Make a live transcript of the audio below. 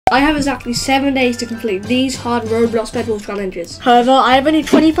I have exactly 7 days to complete these hard Roblox BedWars challenges. However, I have only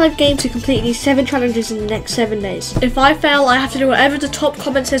 25 games to complete these 7 challenges in the next 7 days. If I fail, I have to do whatever the top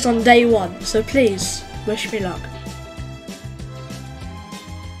comment says on day 1. So please, wish me luck.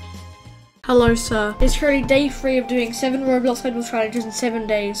 Hello sir. It's currently day 3 of doing 7 Roblox BedWars challenges in 7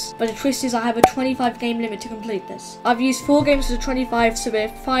 days. But the twist is I have a 25 game limit to complete this. I've used 4 games to 25, so we're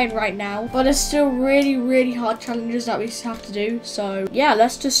fine right now. But there's still really hard challenges that we have to do. So yeah,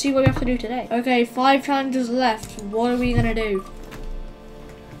 let's just see what we have to do today. Okay, 5 challenges left. What are we gonna do?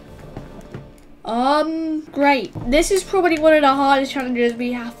 Great. This is probably one of the hardest challenges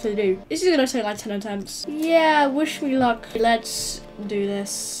we have to do. This is gonna take like 10 attempts. Yeah, wish me luck. Let's do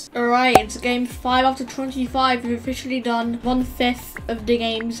this. Alright, it's game 5 after 25. We've officially done 1/5 of the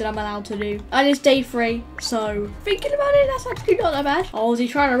games that I'm allowed to do. And it's day 3, so thinking about it, that's actually not that bad. Oh, is he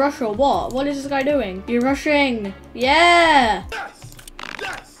trying to rush or what? What is this guy doing? You're rushing. Yeah!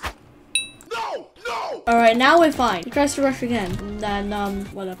 Yes! No! No! Alright, now we're fine. He tries to rush again. And then,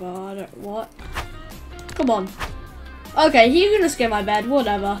 whatever. I don't... What? Come on. Okay, he's gonna skip my bed.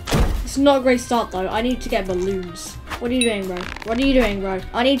 Whatever. It's not a great start, though. I need to get balloons. What are you doing, bro? What are you doing, bro?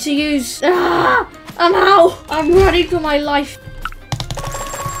 I need to use... Ah! I'm out! I'm running for my life.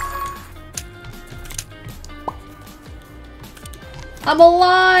 I'm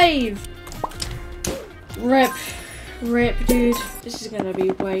alive! Rip. Rip, dude. This is gonna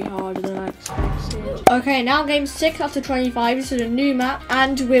be way harder than I expected. Okay, now game 6 after 25. This is a new map,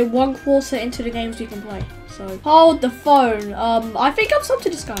 and we're 1/4 into the games we can play. So, hold the phone. I think I'm subbed to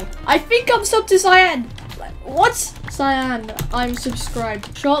this guy. I think I'm subbed to Cyan. What? Cyan, I'm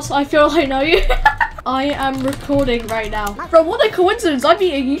subscribed. Shots, I feel I know you. I am recording right now. Bro, what a coincidence. I'm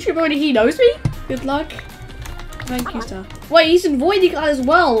being a YouTuber and he knows me. Good luck. Thank you, sir. Wait, he's in voiding as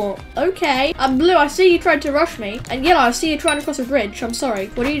well. Okay. And Blue, I see you tried to rush me. And Yellow, I see you trying to cross a bridge. I'm sorry.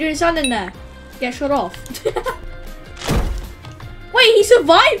 What are you doing standing there? Get shot off. Wait, he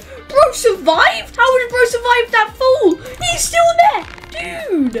survived? Bro survived? How did bro survive that fall? He's still there.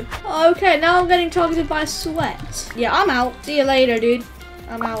 Dude. Okay, now I'm getting targeted by a sweat. Yeah, I'm out. See you later, dude.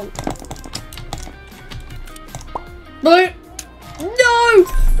 I'm out. Blue. No.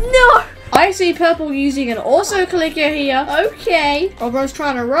 No. I see purple using an also clicker here. Okay. Oh, bro's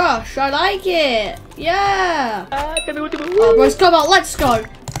trying to rush. I like it. Yeah. Oh, bro's come on. Let's go.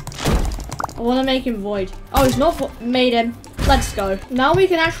 I want to make him void. Oh, he's not made him. Let's go. Now we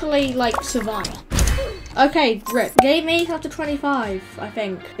can actually, like, survive. Okay, rip. Game 8 after 25, I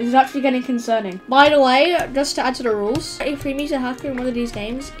think. This is actually getting concerning. By the way, just to add to the rules, if we meet a hacker in one of these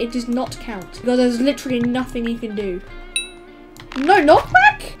games, it does not count. Because there's literally nothing you can do. No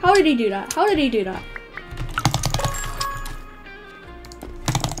knockback? How did he do that? How did he do that?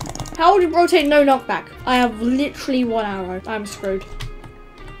 How would he rotate no knockback? I have literally 1 arrow. I'm screwed.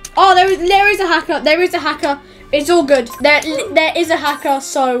 Oh, there is a hacker. There is a hacker. It's all good. There is a hacker,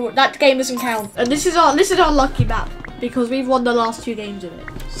 so that game doesn't count. And this is our lucky map because we've won the last 2 games of it.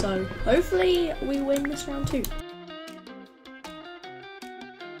 So hopefully we win this round too.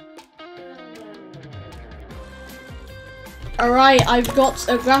 Alright, I've got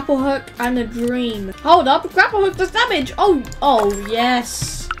a grapple hook and a dream. Hold up, grapple hook does damage. Oh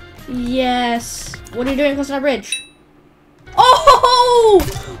yes. Yes. What are you doing across that bridge? Oh,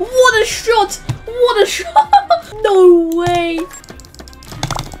 what a shot. What a shot. No way.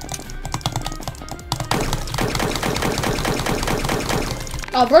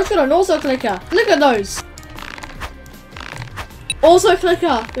 Oh, bro's got an also clicker. Look at those. Also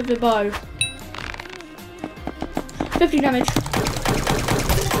clicker with the bow. 50 damage.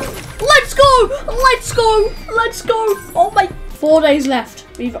 Let's go! Let's go! Let's go! Oh my... 4 days left.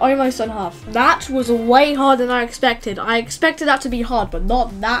 We've almost done half. That was way harder than I expected. I expected that to be hard, but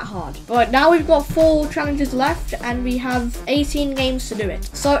not that hard. But now we've got 4 challenges left, and we have 18 games to do it.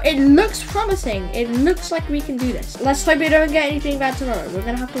 So it looks promising. It looks like we can do this. Let's hope we don't get anything bad tomorrow. We're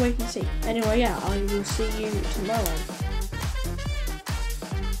gonna have to wait and see. Anyway, yeah, I will see you tomorrow.